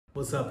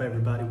What's up,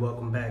 everybody?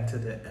 Welcome back to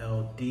the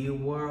LD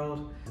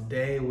world.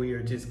 Today we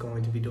are just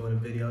going to be doing a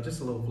video,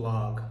 just a little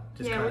vlog.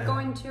 We're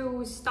going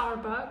to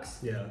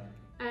Starbucks. Yeah.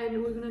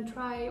 And we're gonna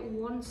try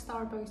one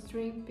Starbucks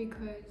drink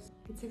because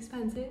it's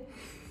expensive.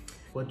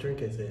 What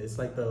drink is it? It's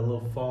like the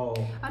little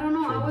fall. I don't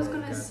know. I was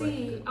gonna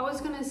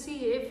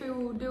see if we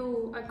will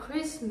do a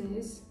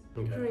Christmas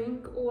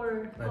drink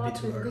or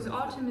autumn, because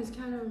autumn is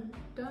kind of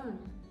done.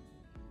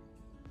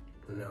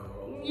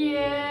 No.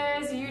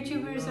 Yes,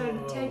 YouTubers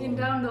are taking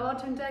down the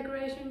autumn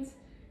decorations.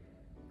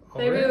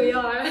 They Already? really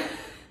are.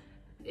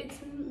 It's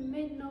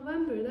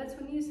mid-November. That's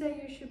when you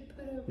say you should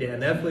put up. Yeah,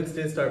 Netflix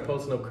did start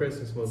posting up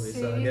Christmas movies,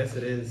 so I guess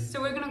it is.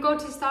 So we're gonna go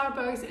to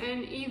Starbucks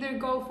and either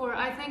go for,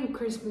 I think,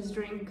 Christmas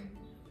drink.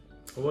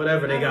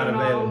 Whatever they got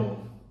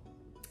available.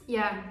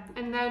 Yeah,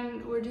 and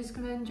then we're just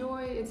gonna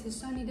enjoy. It's a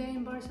sunny day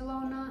in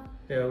Barcelona.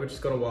 Yeah, we're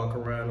just gonna walk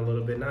around a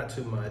little bit, not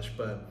too much,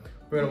 but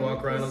we're gonna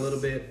walk around a little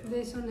bit.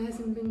 This one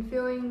hasn't been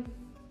feeling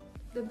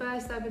the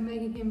best. I've been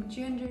making him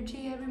ginger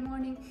tea every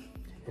morning.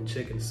 And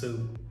chicken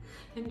soup.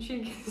 And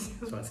chicken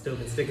soup. So I still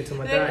been sticking to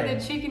my diet.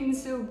 The chicken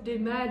soup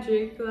did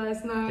magic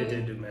last night. It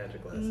did do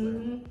magic last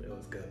night. It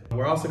was good.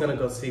 We're also gonna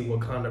go see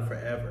Wakanda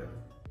Forever.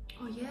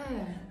 Oh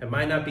yeah. It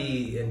might not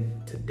be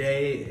in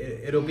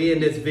today. It'll be in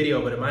this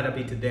video, but it might not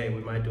be today.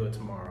 We might do it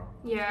tomorrow.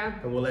 Yeah.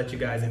 And we'll let you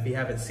guys, if you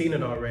haven't seen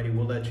it already,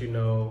 we'll let you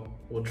know.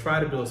 We'll try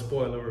to do a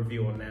spoiler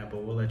review on that,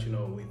 but we'll let you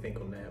know what we think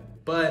on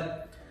that.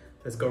 But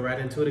let's go right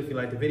into it. If you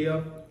like the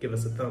video, give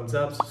us a thumbs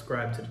up,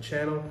 subscribe to the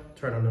channel,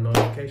 turn on the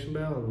notification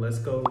bell, and let's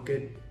go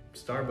get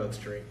Starbucks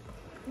drink.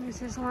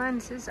 This is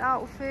Lance's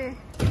outfit.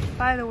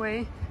 By the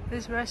way,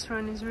 this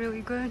restaurant is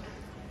really good.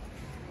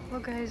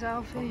 Look at his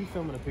outfit. I'm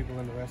filming the people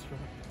in the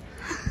restaurant.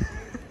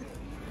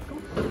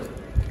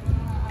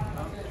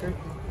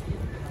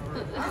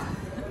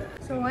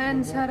 So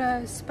Lance had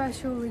a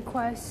special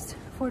request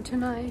for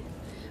tonight.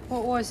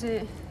 What was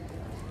it?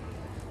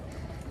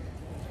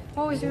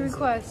 What was your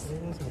request?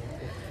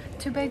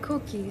 To bake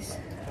cookies.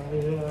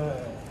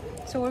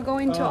 So we're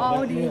going to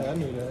Aldi. Yeah, I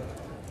knew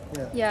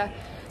that. Yeah.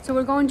 So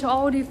we're going to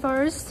Aldi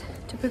first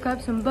to pick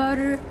up some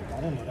butter,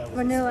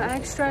 vanilla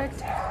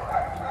extract,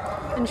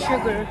 and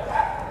sugar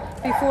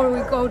before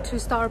we go to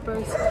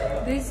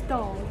Starbucks. This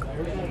dog.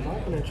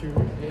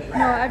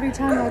 No, every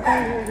time I go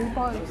here, he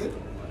barks.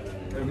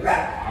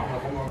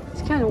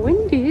 It's kind of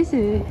windy, isn't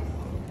it?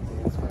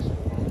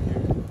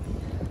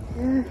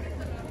 Yeah.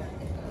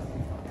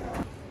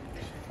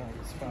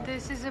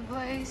 This is a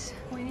place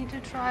we need to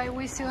try.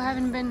 We still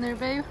haven't been there,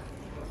 babe.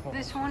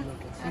 This one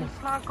and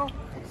Flaco.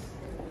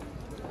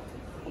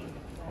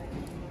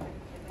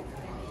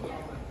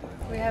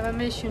 We have a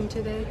mission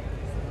today.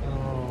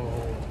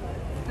 Oh.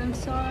 I'm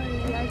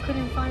sorry, I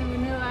couldn't find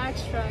vanilla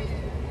extract.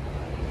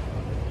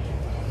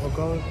 We'll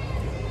go.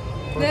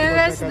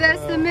 That's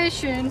the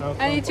mission.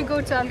 I need to go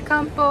to El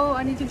Campo.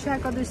 I need to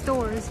check other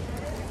stores.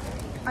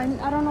 I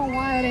don't know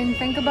why I didn't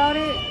think about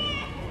it.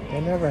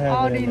 They never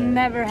have Aldi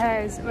never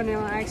has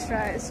vanilla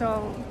extract,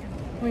 so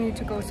we need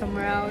to go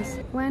somewhere else.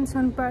 Lance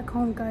went back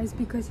home, guys,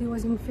 because he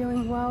wasn't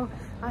feeling well.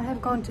 I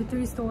have gone to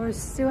 3 stores,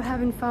 still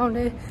haven't found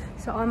it,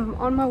 so I'm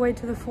on my way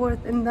to the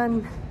 4th, and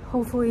then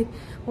hopefully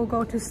we'll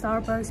go to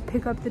Starbucks,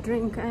 pick up the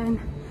drink, and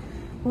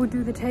we'll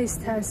do the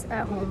taste test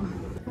at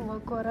home.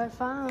 Look what I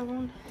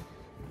found.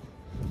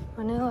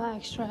 Vanilla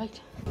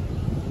extract.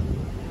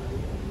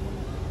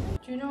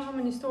 Do you know how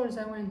many stores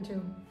I went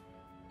to?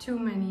 Too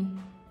many.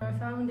 I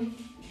found it.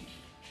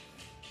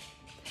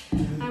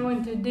 I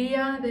went to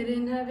Dia, they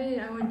didn't have it.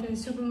 I went to a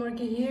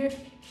supermarket here.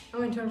 I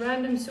went to a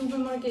random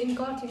supermarket in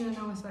Göttingen, and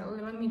I was like,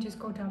 okay, let me just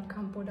go to El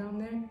Campo down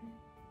there.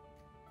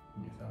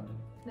 You found it?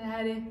 They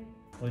had it.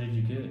 What did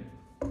you get?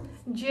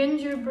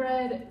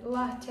 Gingerbread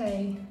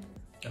latte.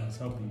 I was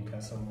hoping you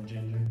got some with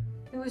ginger.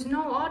 There was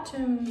no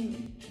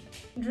autumn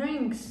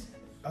drinks.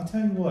 I'll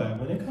tell you what,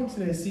 when it comes to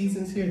their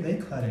seasons here, they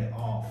cut it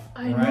off.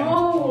 I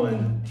know.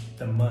 On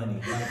the money.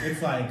 Like,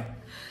 it's like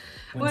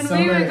when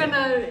we were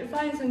gonna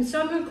find some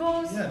summer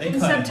clothes in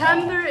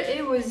September,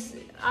 it was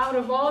out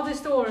of all the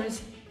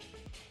stores.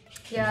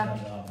 Yeah.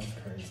 Oh, that's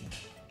crazy.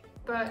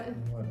 But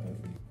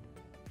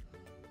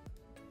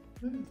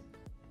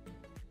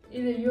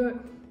either your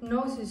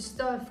nose is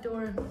stuffed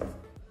or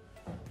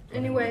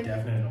anyway. I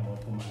definitely don't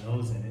want to put my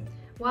nose in it.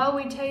 While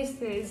we taste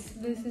this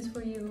is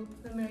for you,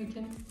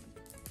 American,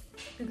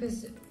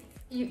 because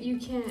you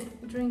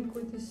can't drink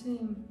with the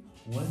same.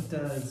 What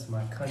does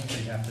my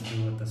country have to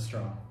do with the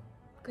straw?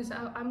 Because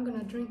I'm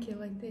gonna drink it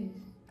like this.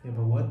 Yeah,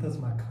 but what does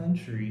my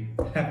country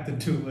have to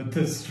do with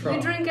the straw?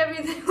 You drink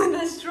everything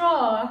with a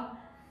straw.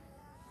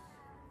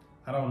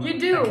 I don't know. You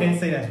do. I can't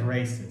say that's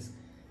racist.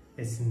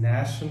 It's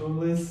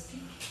nationalist.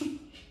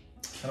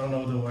 I don't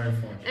know the word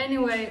for it.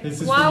 Anyway,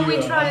 this is while for you,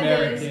 we try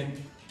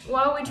American.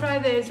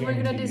 We're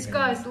gonna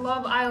discuss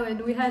Love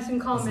Island. We had some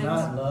comments. It's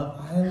not Love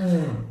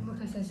Island.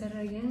 Because I said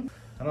it again.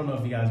 I don't know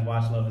if you guys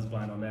watch Love is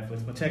Blind on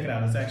Netflix, but check it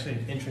out. It's actually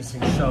an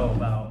interesting show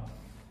about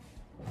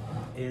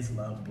is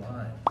love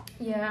blind?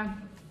 Yeah.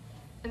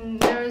 And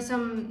there's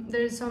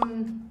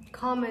some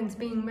comments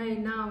being made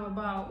now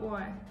about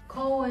what?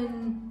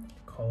 Cohen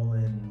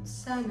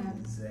Sana.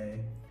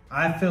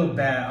 I feel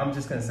bad. I'm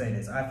just gonna say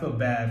this. I feel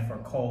bad for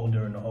Cole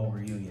during the whole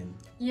reunion.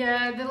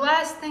 Yeah, the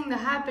last thing that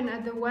happened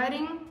at the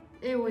wedding,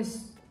 it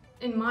was,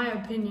 in my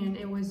opinion,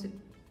 it was,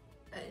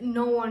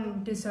 no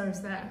one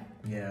deserves that.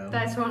 Yeah.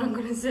 That's what I'm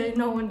gonna say.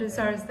 No one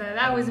deserves that.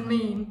 That was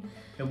mean.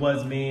 It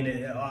was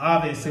mean.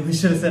 Obviously, we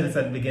should have said this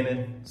at the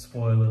beginning.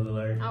 Spoiler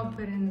alert. I'll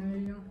put it in the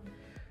video.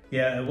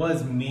 Yeah, it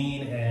was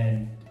mean,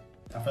 and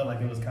I felt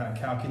like it was kind of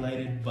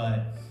calculated,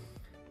 but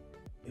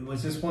it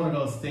was just one of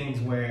those things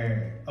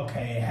where,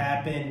 okay, it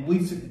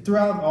happened.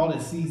 Throughout all the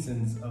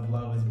seasons of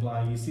Love Is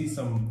Blind, you see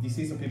some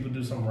people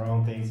do some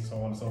wrong things and so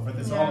on and so forth.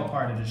 It's all a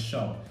part of the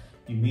show.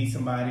 You meet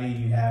somebody,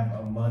 you have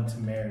a month to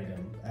marry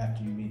them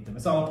after you meet them.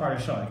 It's all a part of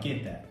the show. I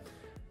get that.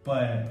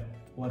 But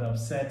what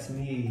upsets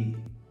me,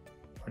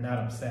 or not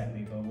upset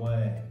me, but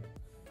what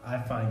I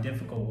find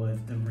difficult was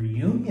the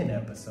reunion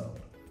episode.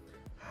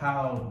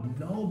 How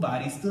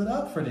nobody stood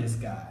up for this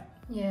guy.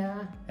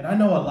 Yeah. And I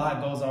know a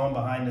lot goes on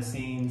behind the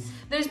scenes.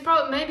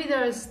 Maybe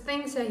there's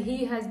things that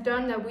he has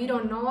done that we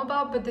don't know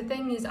about, but the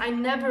thing is, I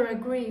never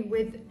agree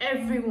with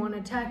everyone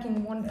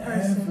attacking one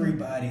person.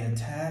 Everybody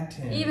attacked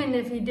him. Even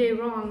if he did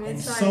wrong. And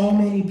so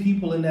many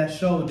people in that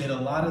show did a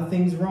lot of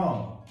things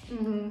wrong.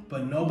 Mm-hmm.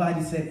 But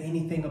nobody said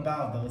anything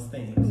about those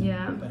things.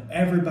 Yeah. But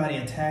everybody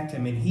attacked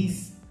him, and he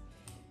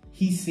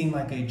seemed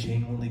like a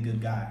genuinely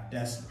good guy.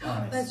 That's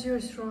honest. That's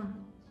your straw.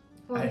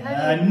 Well,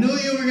 I knew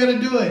you were gonna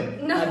do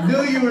it. No. I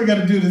knew you were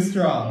gonna do the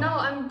straw. No,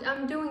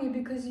 I'm doing it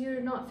because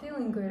you're not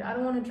feeling good. I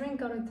don't want to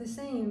drink out of the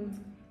same.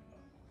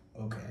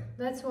 Okay.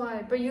 That's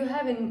why. But you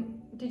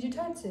haven't. Did you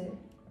touch it?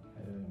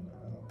 I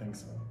don't think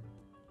so.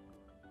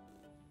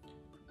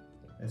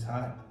 It's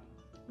hot.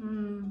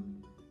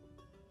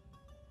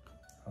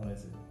 How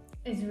is it?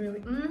 It's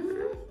really.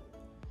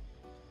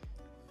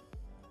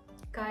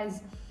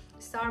 Guys,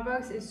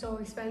 Starbucks is so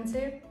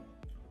expensive.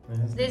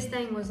 This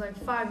thing was like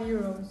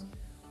 €5.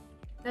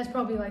 That's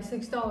probably like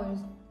 $6.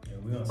 Yeah,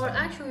 we're gonna or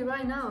actually,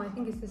 right now, I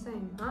think it's the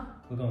same, huh?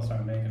 We're gonna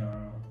start making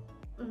our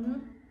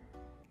own.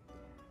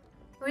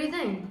 What do you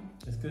think?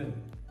 It's good.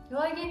 You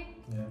like it?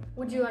 Yeah.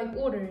 Would you like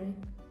order it?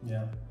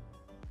 Yeah.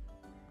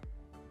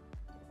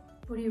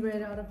 What do you rate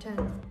it out of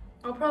 10?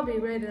 I'll probably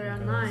rate it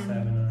around 9.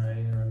 7 or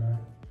 8 or 9.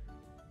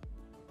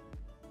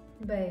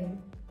 Babe.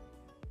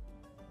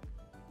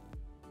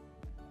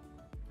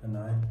 A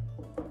 9.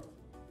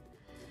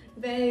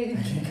 Babe.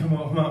 I can't come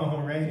up with my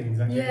own ratings.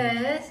 I give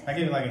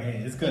it like an 8.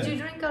 It's good. Did you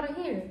drink out of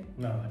here?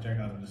 No, I drank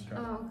out of the straw.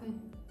 Oh, okay.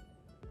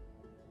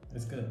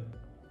 It's good.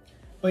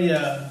 But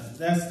yeah,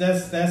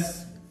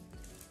 that's.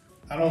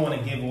 I don't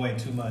want to give away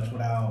too much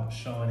without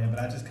showing it, but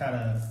I just kind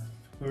of.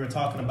 We were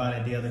talking about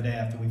it the other day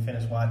after we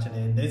finished watching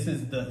it.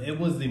 It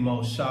was the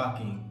most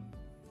shocking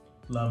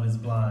Love Is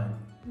Blind.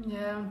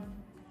 Yeah.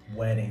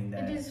 Wedding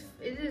that.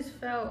 It just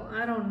felt,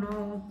 I don't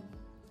know.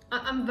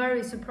 I'm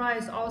very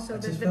surprised also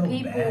that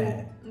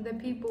the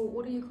people,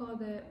 what do you call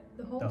the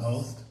host? The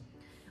host?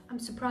 I'm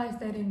surprised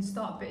they didn't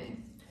stop it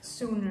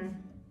sooner.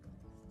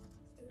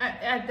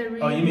 At the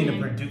reunion. Oh, you mean the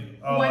producer?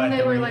 Oh, when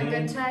they were reunion?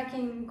 like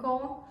attacking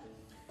Cole.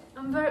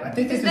 I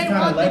think they just kind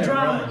of let it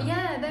run.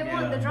 Yeah, they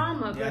want the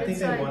drama. Yeah, I think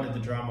they wanted the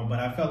drama, but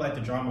I felt like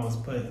the drama was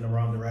put in the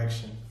wrong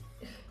direction.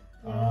 Yes.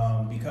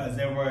 Because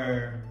there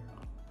were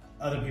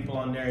other people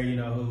on there, you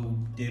know, who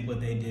did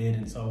what they did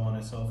and so on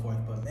and so forth.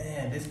 But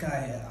man, this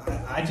guy,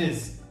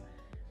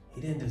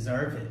 he didn't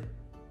deserve it.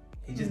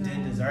 He just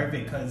didn't deserve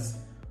it because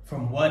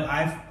from what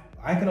I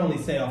can only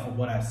say off of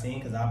what I've seen,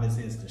 because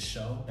obviously it's the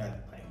show,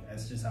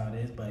 that's just how it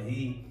is. But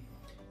he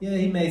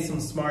made some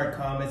smart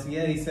comments.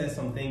 Yeah, he said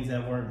some things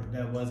that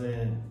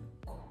wasn't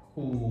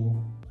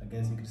cool, I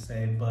guess you could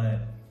say.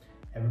 But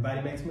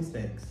everybody makes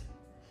mistakes.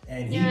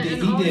 And he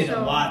did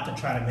a lot to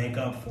try to make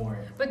up for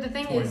it. But the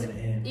thing is,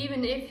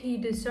 even if he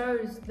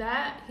deserves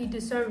that, he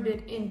deserved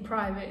it in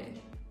private.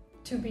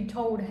 To be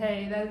told,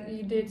 hey, that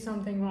you did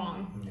something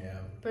wrong. Yeah.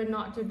 But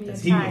not to be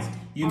attacked.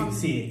 You can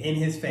see it in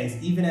his face.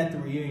 Even at the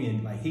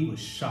reunion, like, he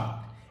was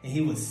shocked. And he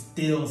was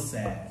still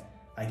sad.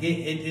 Like,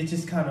 it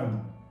just kind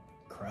of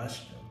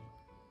crushed him.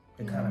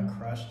 It kind of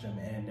crushed him.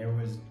 And there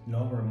was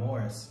no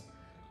remorse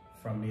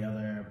from the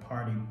other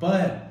party.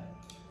 But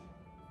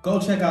go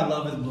check out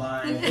Love Is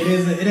Blind.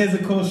 It is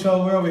a cool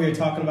show. We're over here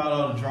talking about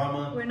all the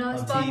drama on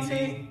sponsored.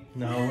 TV.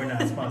 No, we're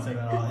not sponsored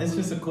at all. It's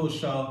just a cool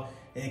show.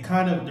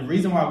 The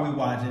reason why we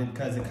watch it,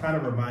 because it kind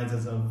of reminds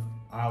us of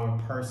our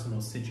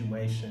personal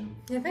situation.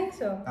 You think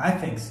so? I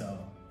think so.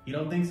 You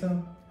don't think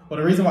so? Well,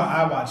 the reason why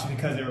I watch it,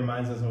 because it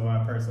reminds us of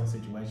our personal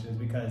situation, is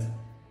because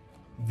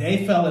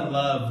they fell in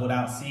love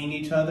without seeing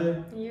each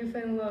other. You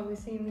fell in love with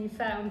seeing me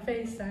fat on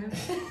FaceTime.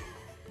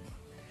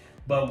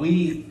 But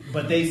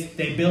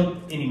they built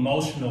an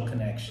emotional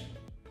connection.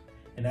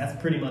 And that's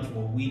pretty much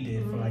what we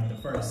did for like the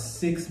first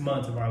 6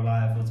 months of our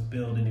life, was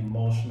build an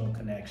emotional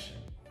connection.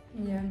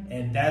 Yeah.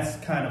 And that's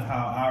kind of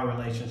how our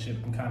relationship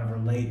can kind of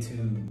relate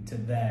to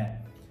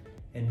that.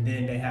 And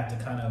then they have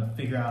to kind of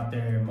figure out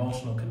their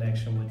emotional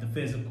connection with the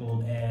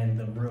physical and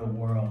the real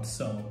world.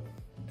 So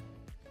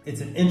it's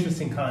an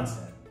interesting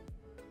concept.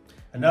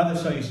 Another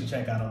show you should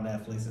check out on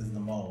Netflix is The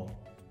Mole.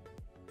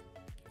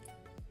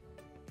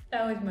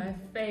 That was my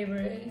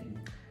favorite.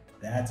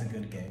 That's a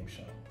good game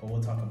show, but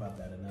we'll talk about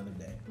that another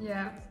day.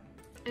 Yeah.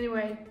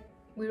 Anyway,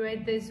 we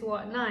rate this,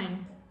 what,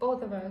 9?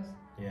 Both of us.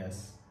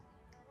 Yes.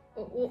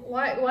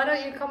 Why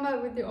don't you come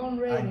up with your own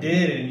rating? I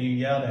did, and you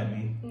yelled at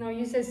me. No,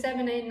 you said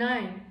 7, 8,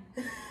 9.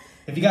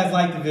 If you guys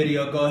like the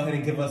video, go ahead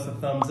and give us a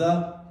thumbs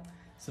up.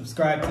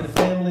 Subscribe to the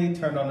family,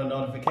 turn on the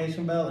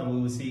notification bell, and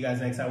we will see you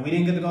guys next time. We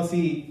didn't get to go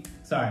see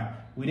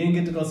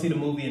the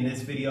movie in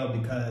this video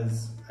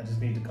because I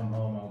just need to come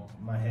home.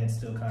 My head's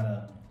still kind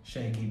of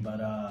shaky, but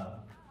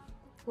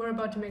we're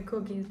about to make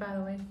cookies, by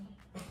the way.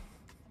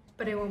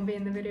 But it won't be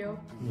in the video.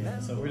 Yeah,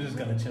 so we're just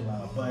gonna chill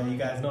out. But you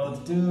guys know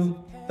what to do.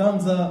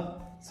 Thumbs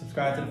up,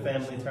 subscribe to the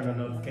family, turn on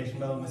the notification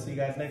bell, and we'll see you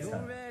guys next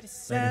time.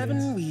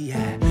 Later. We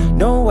had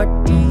no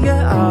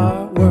idea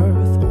our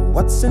worth or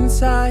what's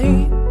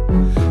inside.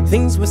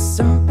 Things were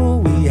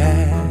simple, we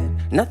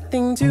had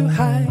nothing to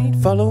hide.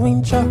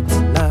 Following chalked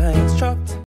lines.